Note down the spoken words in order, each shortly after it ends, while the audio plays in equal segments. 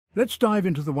Let's dive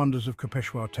into the wonders of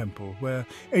Kopeshwar Temple, where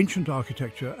ancient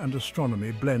architecture and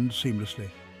astronomy blend seamlessly.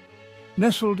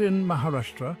 Nestled in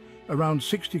Maharashtra, around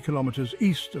 60 kilometers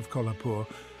east of Kolhapur,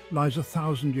 lies a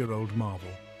thousand-year-old marvel.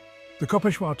 The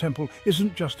Kopeshwar Temple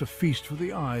isn't just a feast for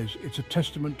the eyes, it's a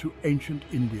testament to ancient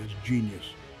India's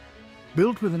genius.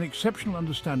 Built with an exceptional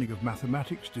understanding of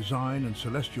mathematics, design and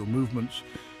celestial movements,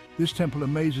 this temple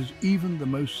amazes even the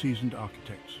most seasoned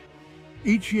architects.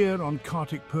 Each year on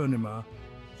Kartik Purnima,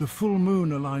 the full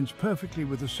moon aligns perfectly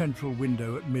with the central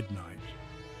window at midnight.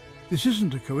 This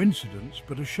isn't a coincidence,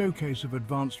 but a showcase of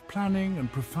advanced planning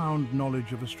and profound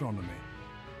knowledge of astronomy.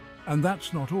 And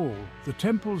that's not all. The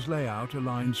temple's layout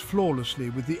aligns flawlessly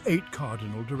with the 8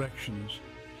 cardinal directions.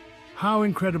 How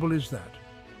incredible is that?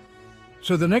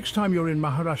 So the next time you're in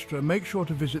Maharashtra, make sure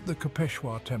to visit the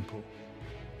Kopeshwar Temple.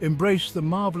 Embrace the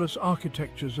marvelous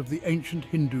architectures of the ancient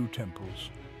Hindu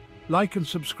temples. Like and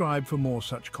subscribe for more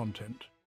such content.